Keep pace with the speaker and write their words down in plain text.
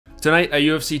Tonight at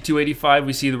UFC 285,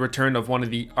 we see the return of one of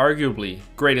the arguably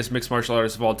greatest mixed martial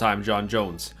artists of all time, Jon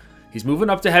Jones. He's moving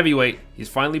up to heavyweight, he's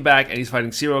finally back, and he's fighting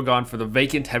Ciryl Gane for the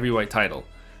vacant heavyweight title.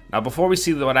 Now before we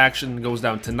see what action goes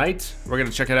down tonight, we're going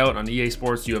to check it out on EA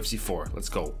Sports UFC 4. Let's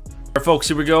go. Alright folks,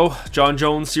 here we go. Jon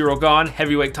Jones, Ciryl Gane,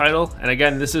 heavyweight title. And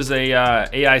again, this is a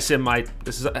AI sim.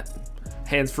 This is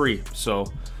hands-free, so...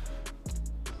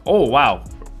 Oh wow,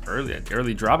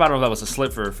 early drop. I don't know if that was a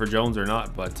slip for Jones or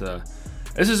not, but...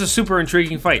 This is a super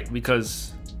intriguing fight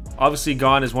because obviously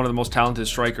Gane is one of the most talented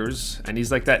strikers, and he's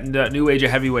like that new age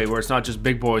of heavyweight where it's not just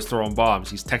big boys throwing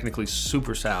bombs. He's technically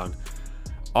super sound.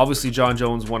 Obviously Jon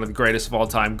Jones, one of the greatest of all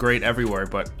time, great everywhere,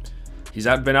 but he's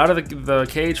been out of the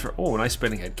cage for, oh, nice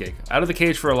spinning head kick, out of the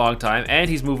cage for a long time, and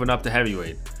he's moving up to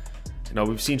heavyweight. You know,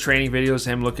 we've seen training videos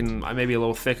of him looking maybe a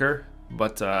little thicker,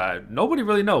 but nobody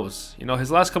really knows. You know, his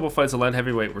last couple fights at light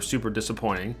heavyweight were super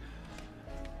disappointing.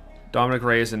 Dominic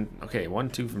Reyes and, okay,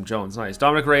 1-2 from Jones, nice.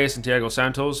 Dominic Reyes and Thiago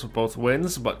Santos, both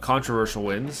wins, but controversial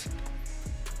wins.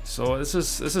 So this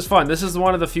is fun. This is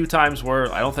one of the few times where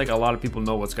I don't think a lot of people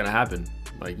know what's going to happen.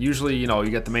 Like, usually, you know, you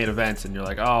get the main event and you're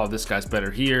like, oh, this guy's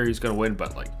better here, he's going to win,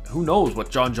 but, like, who knows what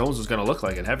Jon Jones is going to look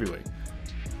like at heavyweight.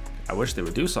 I wish they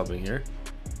would do something here.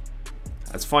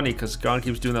 That's funny, because Gane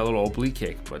keeps doing that little oblique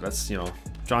kick, but that's, you know,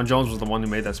 Jon Jones was the one who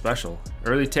made that special.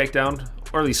 Early takedown,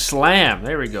 early slam,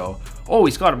 there we go. Oh,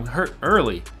 he's got him hurt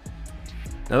early.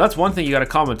 Now that's one thing you got to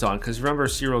comment on, because remember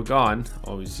Ciryl Gane,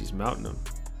 oh, he's mounting him.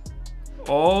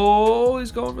 Oh,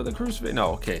 he's going for the crucifix.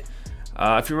 No, okay.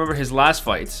 If you remember his last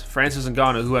fights, Francis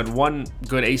Ngannou, who had one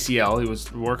good ACL, he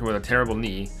was working with a terrible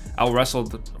knee,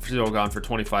 out-wrestled Ciryl Gane for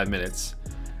 25 minutes.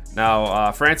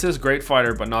 Now, Francis, great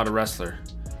fighter, but not a wrestler.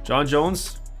 Jon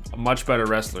Jones, a much better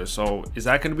wrestler. So is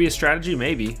that going to be a strategy?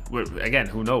 Maybe. Again,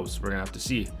 who knows? We're going to have to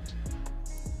see.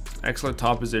 Excellent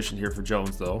top position here for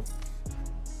Jones, though.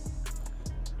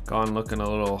 Gane looking a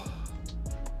little...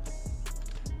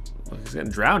 He's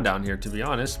getting drowned down here, to be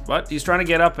honest. But he's trying to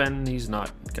get up, and he's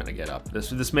not going to get up.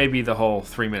 This may be the whole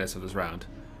 3 minutes of this round.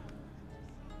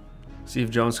 See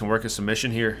if Jones can work a submission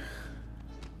here.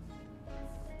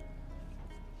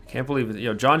 Can't believe it. You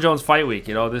know, Jon Jones fight week,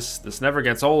 you know, this never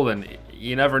gets old, and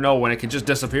you never know when it can just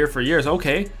disappear for years.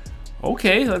 Okay,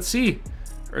 let's see.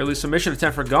 Early submission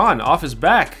attempt for Gane, off his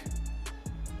back.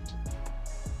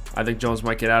 I think Jones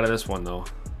might get out of this one, though.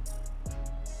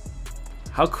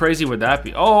 How crazy would that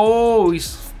be? Oh,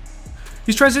 he's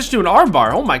transitioned to an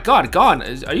armbar. Oh my God, Gane,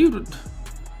 are you...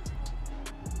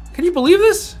 Can you believe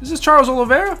this? Is this Charles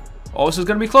Oliveira? Oh, this is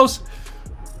gonna be close.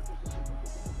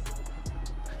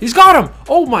 He's got him!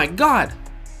 Oh my God!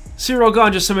 Ciryl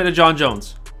Gane just submitted Jon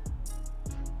Jones.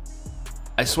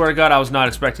 I swear to God, I was not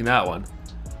expecting that one.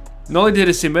 Not only did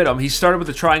he submit him, he started with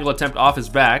a triangle attempt off his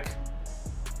back,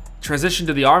 transitioned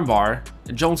to the armbar,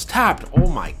 and Jones tapped. Oh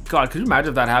my God, could you imagine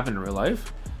if that happened in real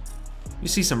life? You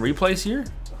see some replays here?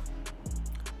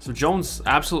 So Jones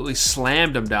absolutely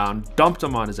slammed him down, dumped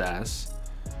him on his ass,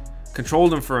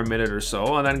 controlled him for a minute or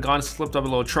so, and then Gane slipped up a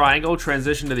little triangle,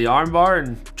 transitioned to the armbar,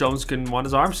 and Jones want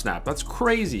his arm snapped. That's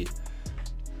crazy.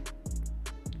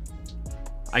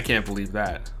 I can't believe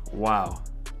that. Wow.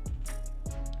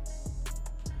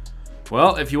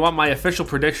 Well, if you want my official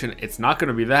prediction, it's not going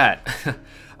to be that.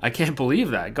 I can't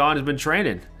believe that. Gane has been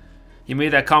training. He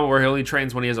made that comment where he only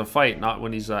trains when he has a fight, not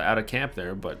when he's out of camp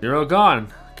there. But Ciryl Gane,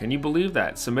 can you believe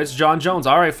that? Submits Jon Jones.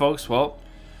 All right, folks. Well,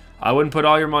 I wouldn't put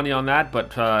all your money on that,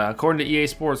 but according to EA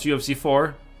Sports UFC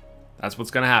 4, that's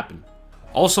what's going to happen.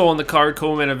 Also on the card,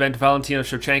 co-main event, Valentina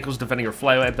Shevchenko's defending her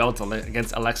flyweight belt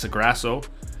against Alexa Grasso.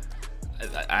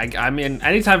 I mean,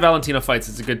 anytime Valentina fights,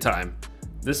 it's a good time.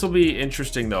 This will be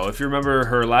interesting, though. If you remember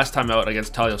her last time out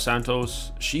against Thiago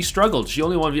Santos, she struggled. She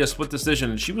only won via split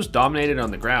decision, and she was dominated on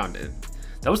the ground.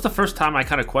 That was the first time I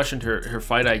kind of questioned her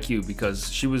fight IQ,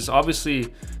 because she was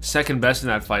obviously second best in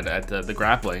that fight at the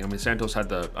grappling. I mean, Santos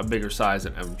had a bigger size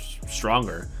and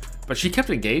stronger, but she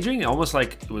kept engaging, almost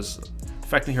like it was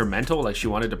affecting her mental, like she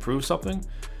wanted to prove something.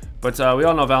 But we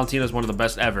all know Valentina is one of the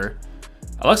best ever.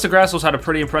 Alexa Grasso's had a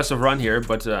pretty impressive run here,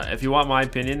 but if you want my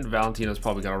opinion, Valentina's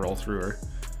probably gonna roll through her.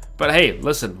 But hey,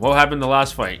 listen, what happened in the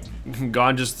last fight?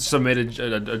 Gane just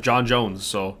submitted Jon Jones,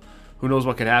 so who knows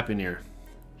what could happen here.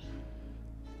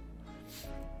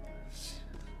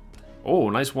 Oh,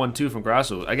 nice 1-2 from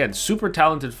Grasso. Again, super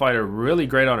talented fighter, really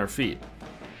great on her feet.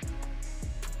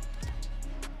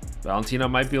 Valentina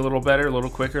might be a little better, a little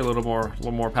quicker, a little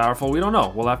more powerful. We don't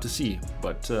know. We'll have to see.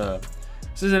 But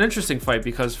this is an interesting fight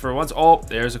because for once, oh,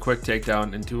 there's a quick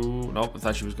takedown into. Nope, I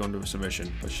thought she was going to a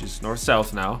submission, but she's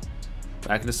north-south now.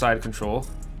 Back into side control.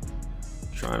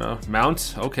 Trying to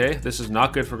mount. Okay, this is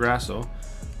not good for Grasso.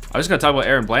 I was going to talk about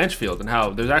Erin Blanchfield and how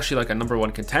there's actually like a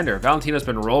 #1 contender. Valentina's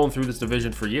been rolling through this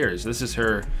division for years. This is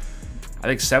her, I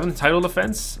think, 7th title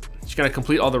defense. She's going to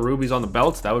complete all the rubies on the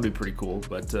belt. That would be pretty cool.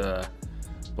 But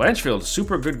Blanchfield,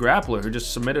 super good grappler who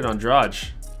just submitted Andrade.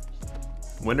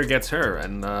 Winner gets her.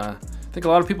 And I think a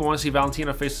lot of people want to see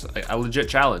Valentina face a legit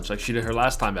challenge like she did her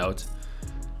last time out.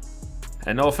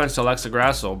 And no offense to Alexa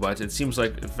Grasso, but it seems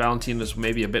like if Valentina's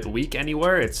maybe a bit weak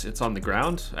anywhere, it's on the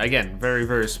ground. Again, very,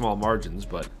 very small margins,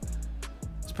 but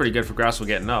it's pretty good for Grasso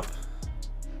getting up.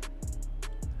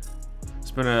 It's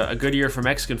been a good year for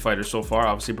Mexican fighters so far.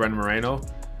 Obviously, Brendan Moreno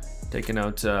taking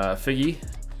out Figgy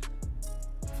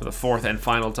for the 4th and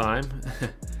final time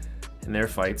in their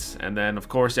fights. And then, of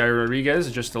course, Yair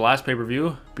Rodriguez, just the last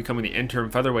pay-per-view, becoming the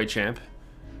interim featherweight champ.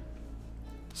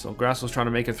 So Grasso's trying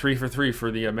to make it 3 for 3 for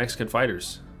the Mexican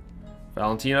fighters.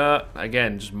 Valentina,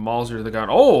 again, just mauls her to the ground.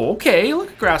 Oh, okay,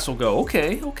 look at Grasso go.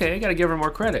 Okay, okay, gotta give her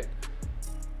more credit.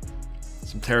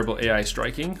 Some terrible AI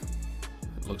striking.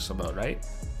 It looks about right.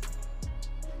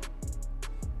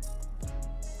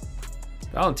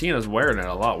 Valentina's wearing it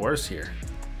a lot worse here.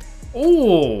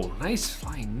 Oh, nice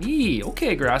flying knee.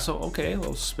 Okay, Grasso, okay, a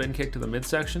little spin kick to the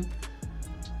midsection.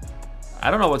 I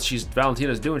don't know what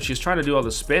Valentina's doing. She's trying to do all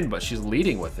the spin, but she's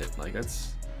leading with it. Like,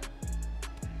 that's...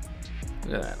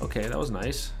 Look at that. Okay, that was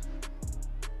nice.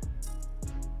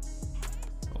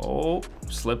 Oh,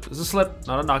 slip. It's a slip,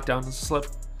 not a knockdown. It's a slip.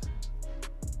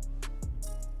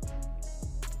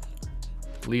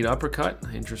 Lead uppercut.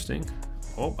 Interesting.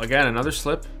 Oh, again, another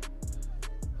slip.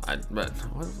 But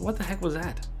what the heck was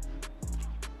that?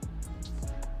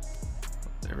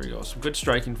 There we go. Some good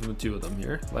striking from the two of them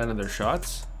here. Landing their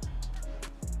shots.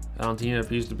 Valentina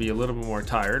appears to be a little bit more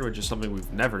tired, which is something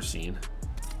we've never seen.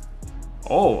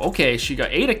 Oh, okay. She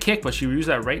ate a kick, but she used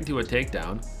that right into a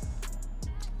takedown.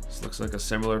 This looks like a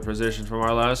similar position from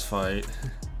our last fight.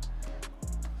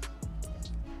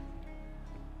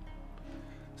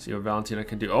 See what Valentina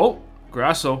can do. Oh,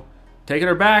 Grasso taking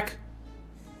her back.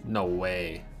 No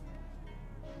way.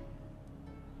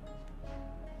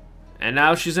 And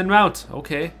now she's in mount.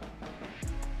 Okay.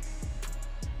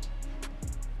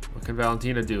 What can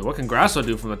Valentina do? What can Grasso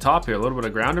do from the top here? A little bit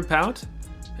of ground and pound.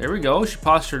 Here we go. She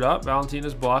postured up.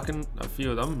 Valentina's blocking a few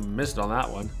of them. Missed on that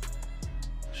one.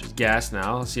 She's gassed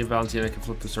now. Let's see if Valentina can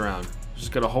flip this around.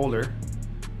 Just gonna hold her.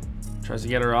 Tries to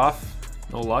get her off.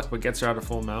 No luck, but gets her out of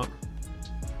full mount.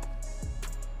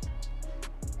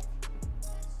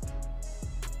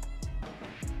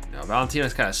 Now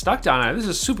Valentina's kind of stuck down there. This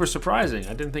is super surprising.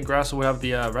 I didn't think Grasso would have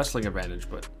the wrestling advantage,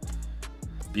 but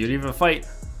beauty of a fight.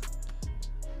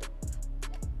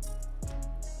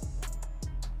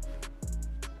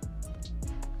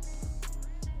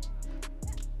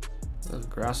 Let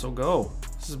Grasso go.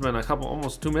 This has been a couple,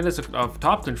 almost 2 minutes of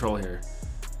top control here.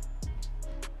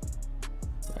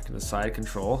 Back into side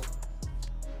control.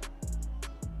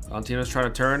 Valentina's trying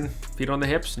to turn, feet on the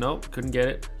hips. Nope, couldn't get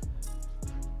it.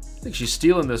 I think she's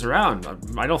stealing this round.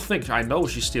 I don't think, I know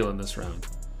she's stealing this round.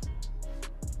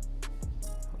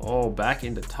 Oh, back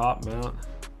into top mount.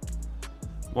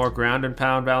 More ground and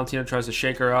pound. Valentina tries to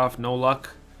shake her off. No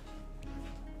luck.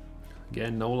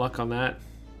 Again, no luck on that.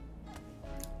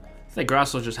 I think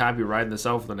Grasso's just happy riding this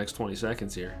out for the next 20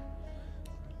 seconds here.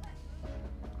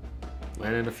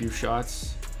 Landing a few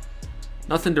shots.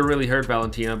 Nothing to really hurt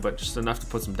Valentina, but just enough to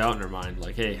put some doubt in her mind.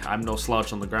 Like, hey, I'm no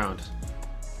slouch on the ground.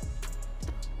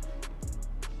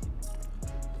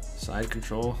 Side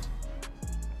control.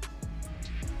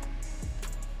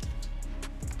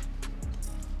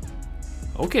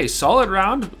 Okay, solid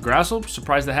round. Grasso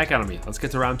surprised the heck out of me. Let's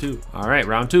get to round 2. All right,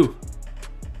 round 2.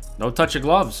 No touch of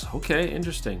gloves. Okay,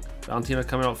 interesting. Valentina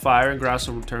coming out fire and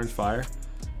Grasso returns fire.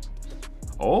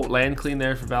 Oh, land clean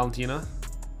there for Valentina.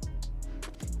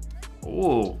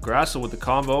 Oh, Grasso with the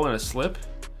combo and a slip.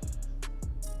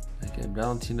 Again,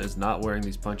 Valentina is not wearing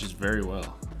these punches very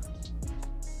well.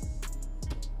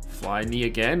 Fly knee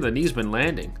again. The knee's been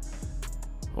landing.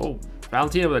 Oh,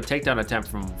 Valentina with a takedown attempt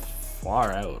from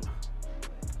far out.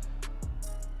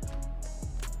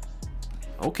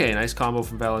 Okay, nice combo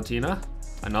from Valentina.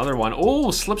 Another one. Oh,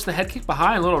 slips the head kick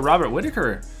behind. Little Robert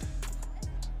Whittaker.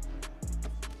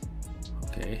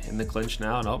 Okay, in the clinch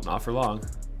now. Nope, not for long.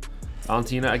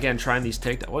 Valentina again trying these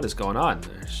takedowns. What is going on?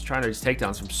 They're just trying these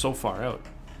takedowns from so far out.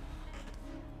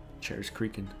 Chair's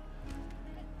creaking.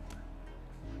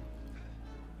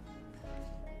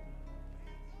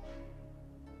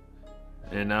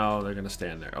 And now they're gonna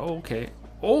stand there. Oh, okay.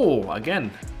 Oh, again.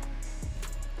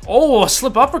 Oh, a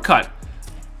slip uppercut.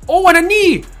 Oh, and a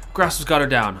knee. Grasso's got her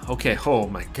down. Okay, oh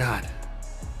my god.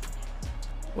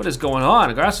 What is going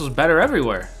on? Grasso's better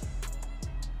everywhere.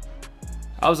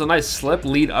 That was a nice slip,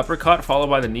 lead uppercut followed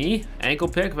by the knee. Ankle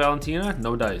pick, Valentina,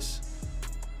 no dice.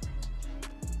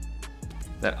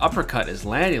 That uppercut is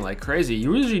landing like crazy.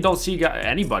 You usually don't see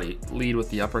anybody lead with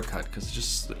the uppercut because it's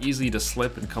just easy to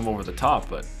slip and come over the top,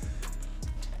 but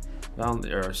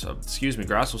excuse me,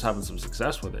 Grasso's having some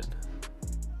success with it.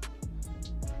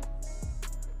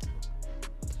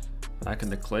 Back in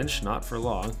the clinch, not for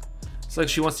long. It's like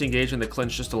she wants to engage in the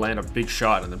clinch just to land a big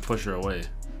shot and then push her away.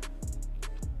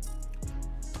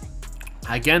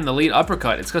 Again, the lead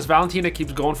uppercut. It's because Valentina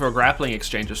keeps going for a grappling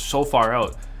exchange just so far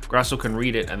out. Grasso can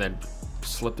read it and then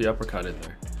slip the uppercut in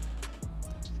there.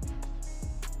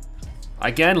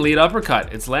 Again, lead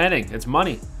uppercut. It's landing. It's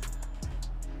money.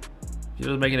 If she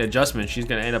doesn't make an adjustment, she's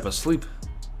going to end up asleep.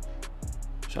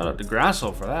 Shout out to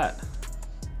Grasso for that.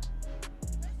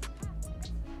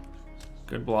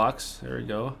 Good blocks. There we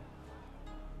go.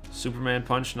 Superman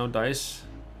punch, no dice.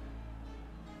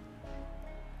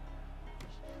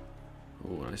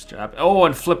 Oh, nice jab. Oh,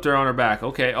 and flipped her on her back.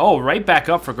 Okay. Oh, right back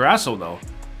up for Grasso, though.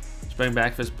 Spinning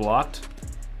back fist blocked.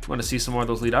 I want to see some more of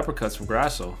those lead uppercuts from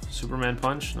Grasso. Superman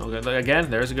punch. No good. Again,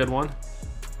 there's a good one.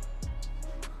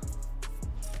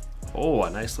 Oh, a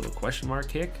nice little question mark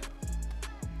kick.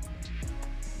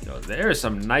 Yo, there's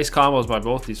some nice combos by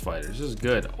both these fighters. This is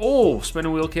good. Oh,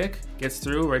 spinning wheel kick. Gets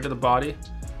through right to the body.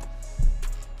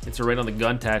 Hits her right on the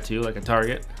gun tattoo like a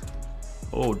target.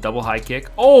 Oh, double high kick.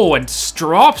 Oh, and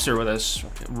drops her with a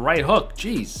right hook.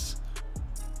 Jeez.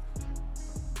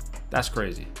 That's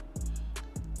crazy.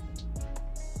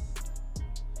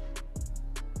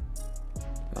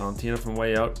 Valentina from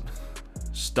way out.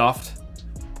 Stuffed.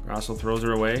 Grasso throws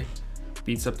her away.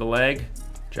 Beats up the leg.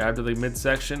 Jab to the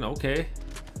midsection. Okay.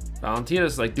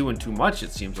 Valentina's like doing too much,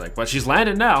 it seems like. But she's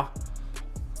landed now.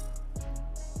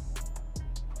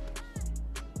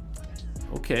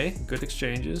 Okay. Good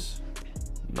exchanges.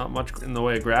 Not much in the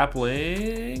way of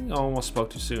grappling. Almost spoke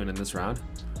too soon in this round.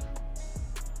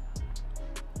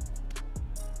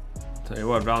 Tell you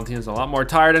what, Valentina's a lot more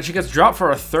tired, and she gets dropped for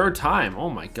a third time. Oh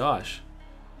my gosh.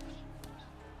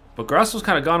 But Grasso's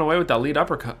kind of gone away with that lead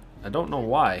uppercut. I don't know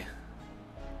why.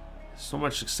 So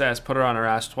much success. Put her on her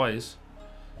ass twice.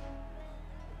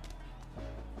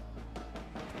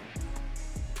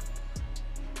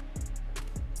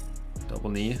 Double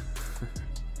knee.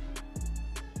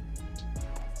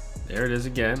 There it is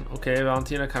again. Okay,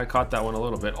 Valentina kind of caught that one a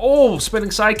little bit. Oh, spinning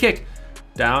side kick.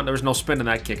 Down. There was no spin in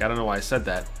that kick. I don't know why I said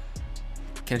that.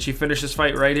 Can she finish this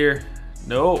fight right here?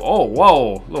 No. Oh,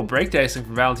 whoa. A little breakdancing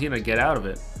from Valentina to get out of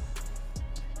it.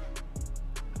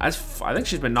 I think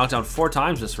she's been knocked down 4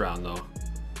 times this round, though.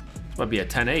 This might be a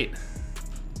 10-8.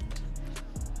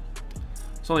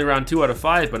 It's only round 2 out of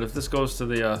 5, but if this goes to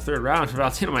the third round,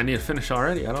 Valentina might need a finish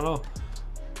already. I don't know.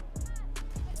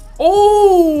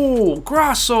 Oh,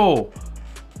 Grasso!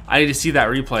 I need to see that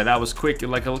replay. That was quick,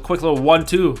 like a quick little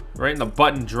 1-2 right in the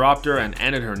button, dropped her and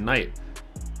ended her night.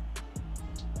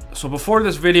 So before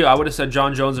this video, I would have said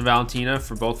Jon Jones and Valentina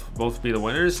for both be the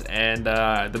winners. And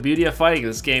the beauty of fighting,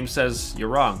 this game says you're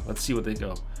wrong. Let's see what they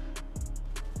go.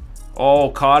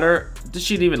 Oh, caught her. Did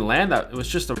she even land that? It was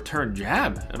just a return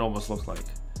jab, it almost looked like.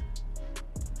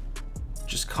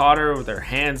 Just caught her with her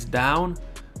hands down,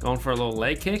 going for a little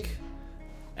leg kick.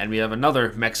 And we have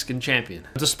another Mexican champion.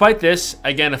 Despite this,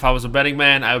 again, if I was a betting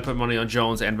man, I would put money on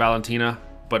Jones and Valentina.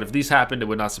 But if these happened, it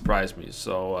would not surprise me.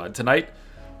 So tonight,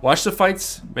 watch the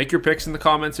fights. Make your picks in the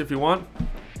comments if you want.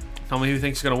 Tell me who you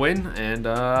think's going to win, and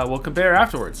we'll compare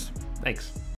afterwards. Thanks.